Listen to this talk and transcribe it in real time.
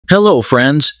Hello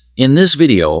friends, in this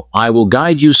video, I will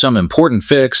guide you some important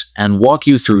fix and walk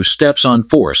you through steps on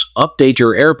force update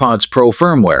your AirPods Pro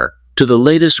firmware to the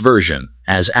latest version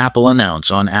as Apple announced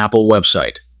on Apple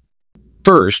website.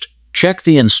 First, check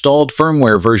the installed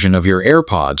firmware version of your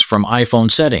AirPods from iPhone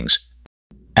settings.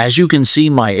 As you can see,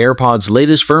 my AirPods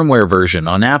latest firmware version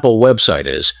on Apple website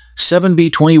is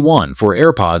 7B21 for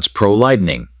AirPods Pro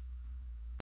Lightning.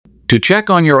 To check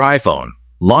on your iPhone,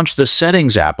 launch the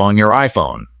Settings app on your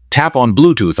iPhone. Tap on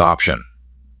Bluetooth option.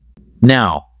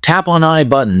 Now, tap on I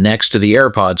button next to the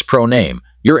AirPods Pro name.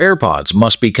 Your AirPods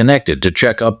must be connected to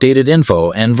check updated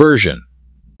info and version.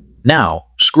 Now,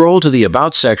 scroll to the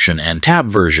About section and tap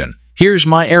Version. Here's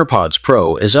my AirPods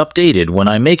Pro is updated when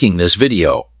I'm making this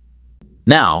video.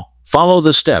 Now, follow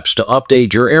the steps to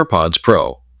update your AirPods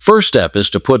Pro. First step is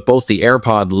to put both the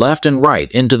AirPod left and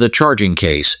right into the charging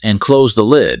case and close the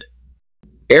lid.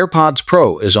 AirPods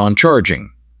Pro is on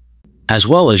charging, as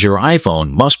well as your iPhone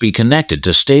must be connected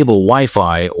to stable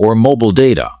Wi-Fi or mobile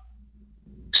data.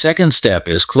 Second step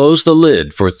is close the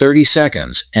lid for 30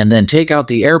 seconds and then take out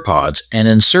the AirPods and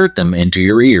insert them into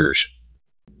your ears.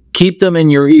 Keep them in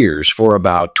your ears for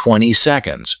about 20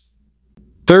 seconds.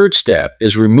 Third step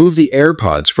is remove the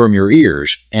AirPods from your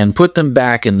ears and put them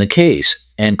back in the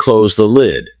case and close the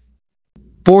lid.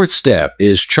 Fourth step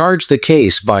is charge the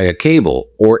case via cable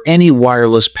or any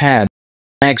wireless pad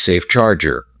MagSafe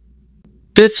charger.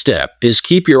 Fifth step is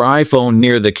keep your iPhone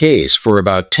near the case for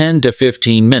about 10 to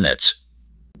 15 minutes.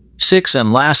 Sixth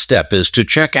and last step is to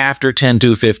check after 10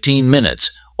 to 15 minutes.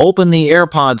 Open the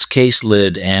AirPods case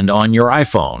lid and on your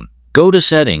iPhone, go to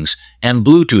Settings and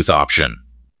Bluetooth option,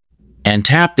 and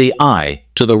tap the I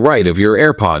to the right of your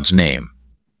AirPods name.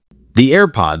 The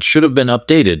AirPods should have been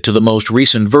updated to the most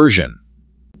recent version.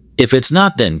 If it's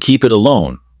not, then keep it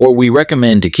alone, or we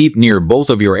recommend to keep near both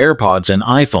of your AirPods and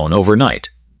iPhone overnight.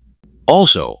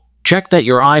 Also, check that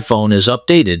your iPhone is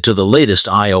updated to the latest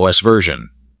iOS version.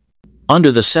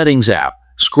 Under the Settings app,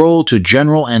 scroll to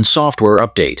General and Software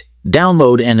Update.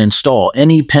 Download and install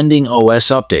any pending OS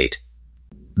update.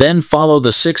 Then follow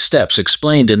the 6 steps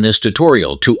explained in this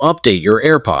tutorial to update your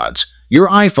AirPods. Your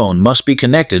iPhone must be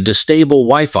connected to stable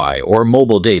Wi-Fi or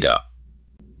mobile data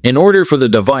in order for the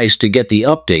device to get the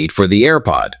update for the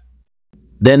AirPod.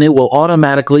 Then it will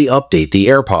automatically update the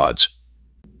AirPods.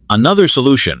 Another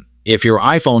solution, if your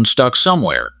iPhone stuck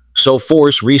somewhere, so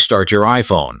force restart your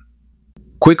iPhone.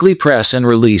 Quickly press and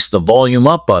release the volume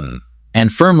up button,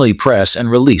 and firmly press and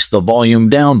release the volume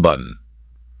down button.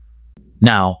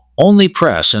 Now, only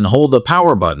press and hold the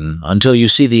power button until you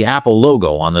see the Apple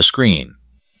logo on the screen.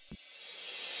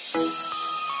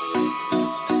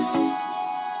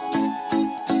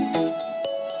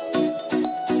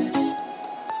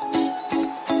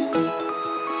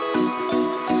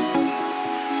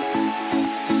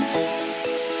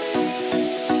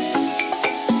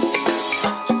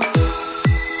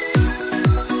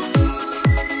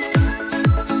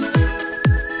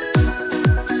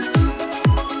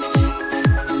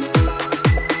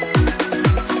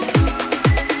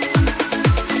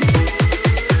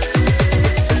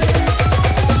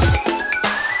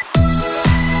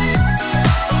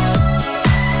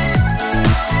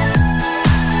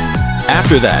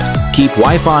 After that, keep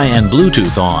Wi-Fi and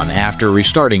Bluetooth on after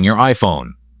restarting your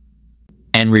iPhone.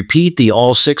 And repeat the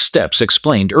all 6 steps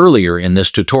explained earlier in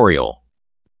this tutorial.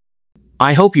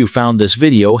 I hope you found this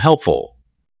video helpful.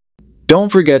 Don't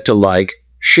forget to like,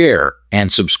 share,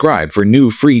 and subscribe for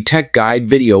new free tech guide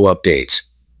video updates.